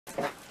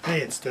Hey,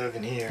 it's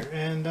Durvin here,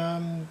 and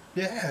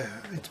yeah,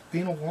 it's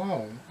been a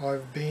while.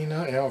 I've been,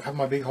 I've had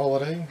my big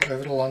holiday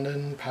over to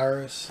London,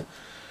 Paris,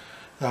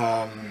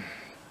 Paris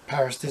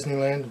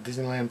Disneyland, or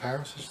Disneyland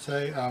Paris, I should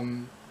say.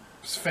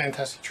 It's a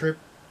fantastic trip.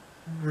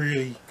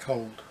 Really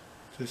cold,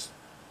 just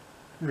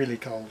really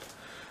cold.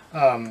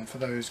 For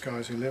those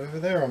guys who live over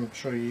there, I'm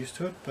sure you're used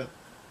to it, but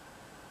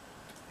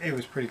it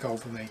was pretty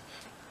cold for me.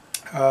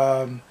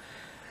 Um,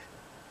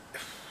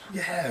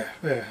 yeah,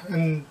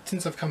 and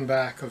since I've come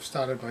back I've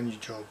started my new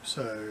job,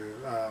 so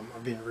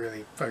I've been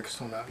really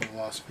focused on that in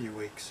the last few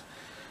weeks.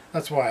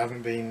 That's why I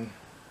haven't been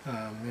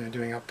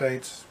doing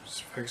updates,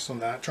 just focused on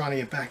that, trying to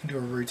get back into a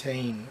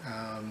routine,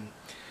 and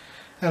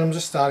I'm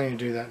just starting to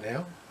do that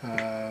now.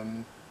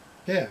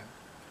 Yeah,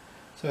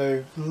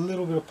 so a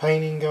little bit of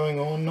painting going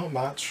on, not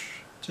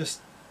much,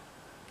 just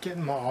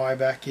getting my eye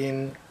back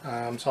in,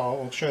 so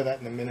I'll show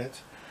that in a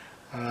minute.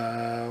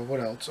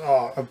 What else?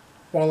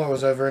 While I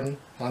was over in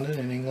London,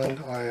 in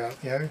England, I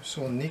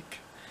saw Nick,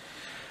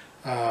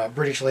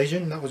 British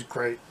Legion. That was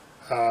great.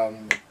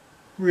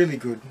 Really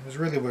good. It was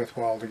really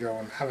worthwhile to go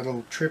and have a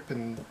little trip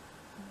and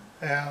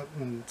out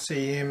and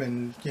see him,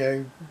 and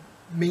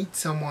meet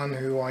someone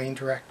who I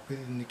interact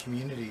with in the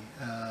community.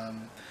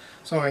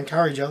 So I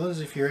encourage others,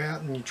 if you're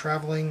out and you're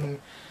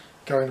travelling,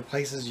 going to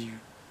places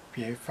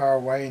far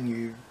away, and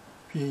you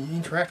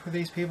interact with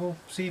these people,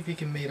 see if you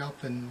can meet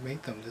up and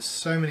meet them. There's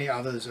so many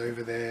others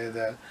over there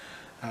that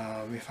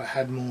if I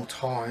had more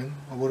time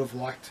I would have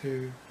liked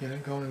to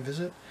go on and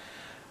visit,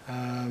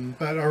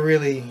 but I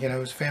really, it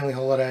was a family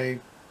holiday,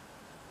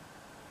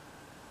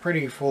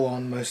 pretty full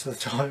on most of the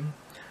time.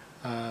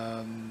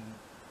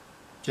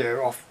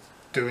 Off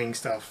doing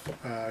stuff,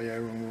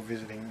 when we were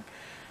visiting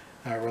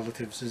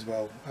relatives as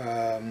well.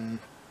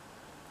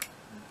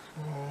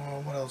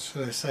 What else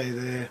should I say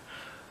there?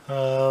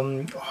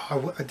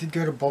 I did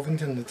go to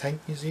Bovington, the Tank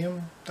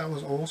Museum. That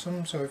was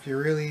awesome. So if you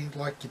really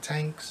like your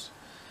tanks,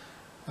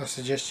 I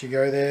suggest you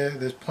go there.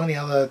 There's plenty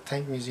other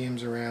tank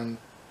museums around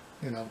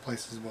in other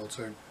places as well.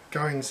 So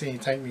going and seeing a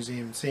tank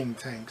museum, seeing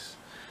tanks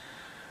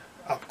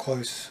up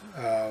close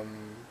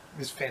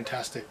is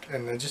fantastic.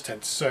 And they just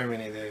had so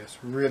many there. So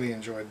really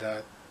enjoyed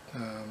that.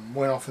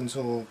 Went off and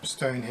saw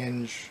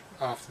Stonehenge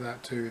after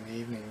that too in the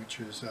evening, which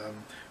was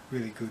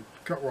really good.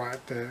 Got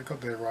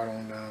there right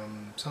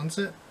on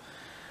sunset.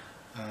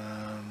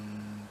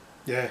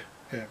 Yeah,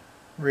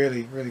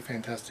 really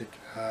fantastic.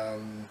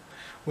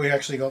 We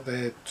actually got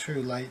there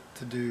too late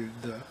to do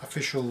the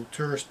official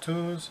tourist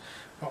tours,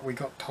 but we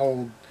got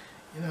told,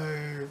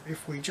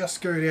 if we just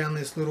go down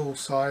this little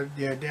side,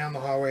 down the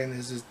highway, and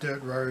there's this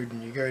dirt road,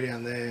 and you go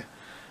down there.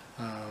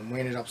 We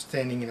ended up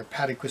standing in a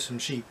paddock with some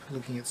sheep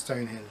looking at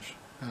Stonehenge.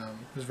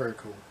 It was very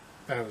cool,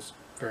 and it was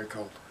very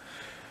cold.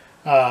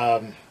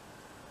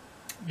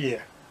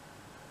 Yeah,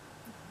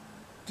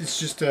 it's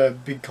just a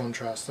big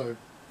contrast. So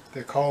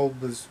the cold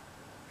was,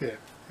 it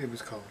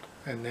was cold,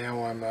 and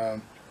now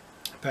I'm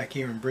back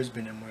here in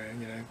Brisbane, and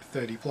we're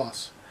 30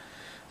 plus,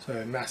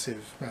 so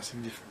massive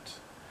difference.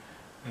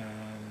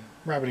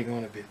 Rabbiting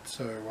on a bit,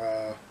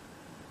 so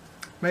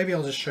maybe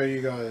I'll just show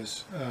you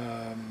guys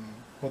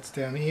what's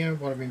down here,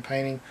 what I've been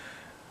painting,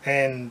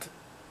 and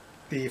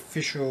the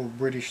official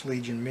British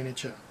Legion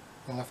miniature.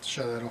 I'll have to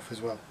show that off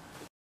as well.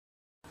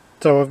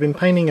 So I've been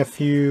painting a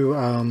few,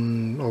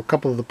 or a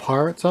couple of the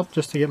pirates up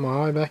just to get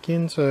my eye back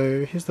in.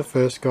 So here's the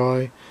first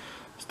guy.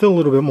 Still a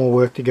little bit more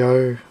work to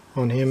go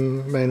on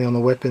him, mainly on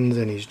the weapons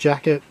and his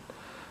jacket.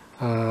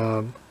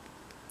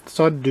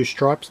 Decided to do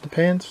stripes to the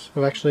pants.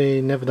 I've actually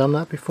never done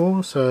that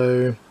before,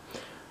 so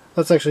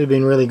that's actually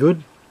been really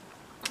good.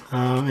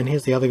 And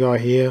here's the other guy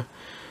here.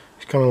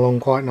 He's coming along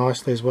quite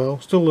nicely as well.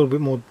 Still a little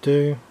bit more to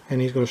do, and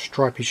he's got a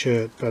stripy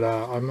shirt, but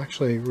I'm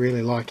actually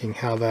really liking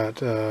how that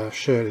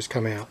shirt has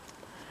come out.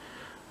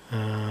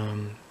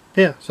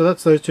 Yeah, so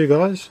that's those two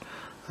guys.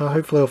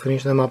 Hopefully I'll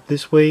finish them up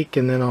this week,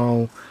 and then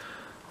I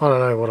don't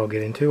know what I'll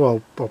get into.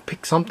 I'll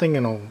pick something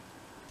and I'll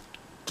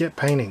get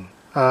painting.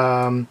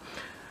 While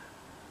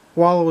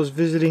I was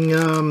visiting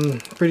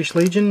British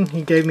Legion,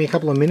 he gave me a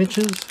couple of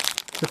miniatures.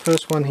 The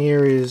first one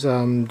here is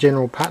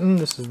General Patton.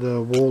 This is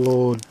the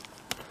Warlord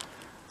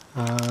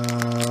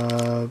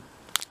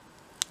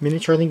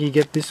miniature. I think you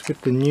get this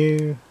with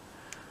the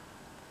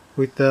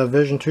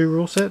version 2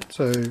 rule set,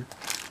 so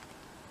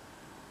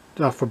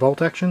for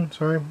bolt action,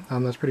 sorry.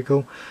 That's pretty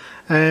cool.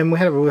 And we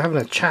were having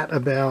a chat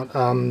about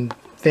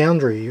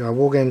Foundry,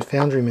 Wargames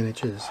Foundry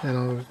miniatures, and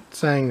I was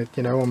saying that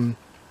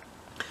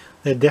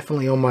they're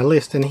definitely on my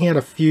list, and he had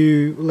a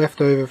few left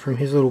over from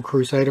his little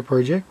Crusader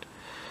project.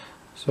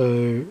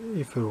 So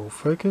if it will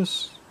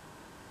focus,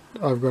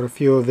 I've got a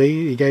few of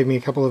these. He gave me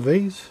a couple of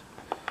these,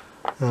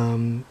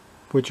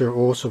 which are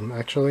awesome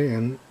actually,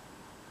 and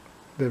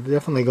they've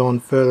definitely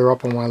gone further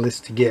up on my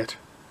list to get.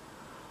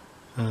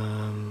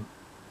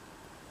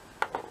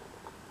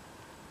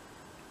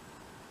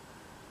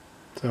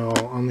 So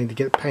I'll need to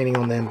get painting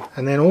on them.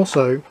 And then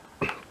also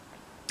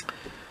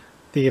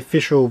the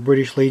official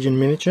British Legion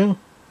miniature.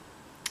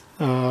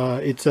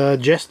 It's a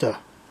Jester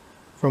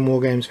from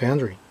Wargames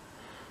Foundry.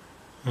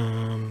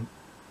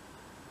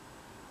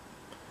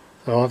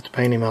 so I'll have to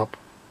paint him up.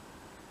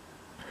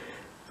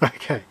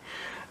 Okay,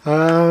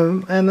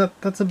 and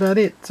that's about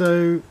it.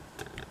 So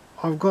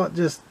I've got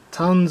just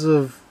tons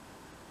of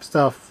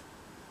stuff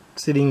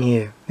sitting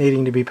here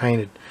needing to be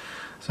painted.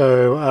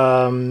 So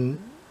I'm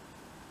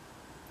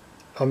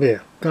going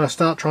to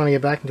start trying to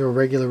get back into a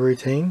regular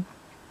routine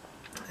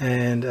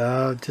and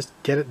just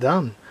get it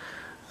done.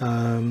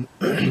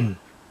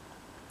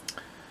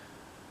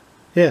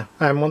 Yeah,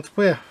 and once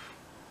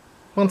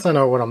I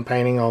know what I'm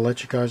painting, I'll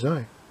let you guys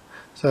know.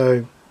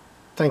 So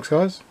thanks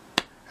guys,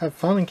 have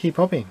fun and keep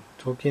hopping.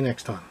 Talk to you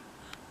next time.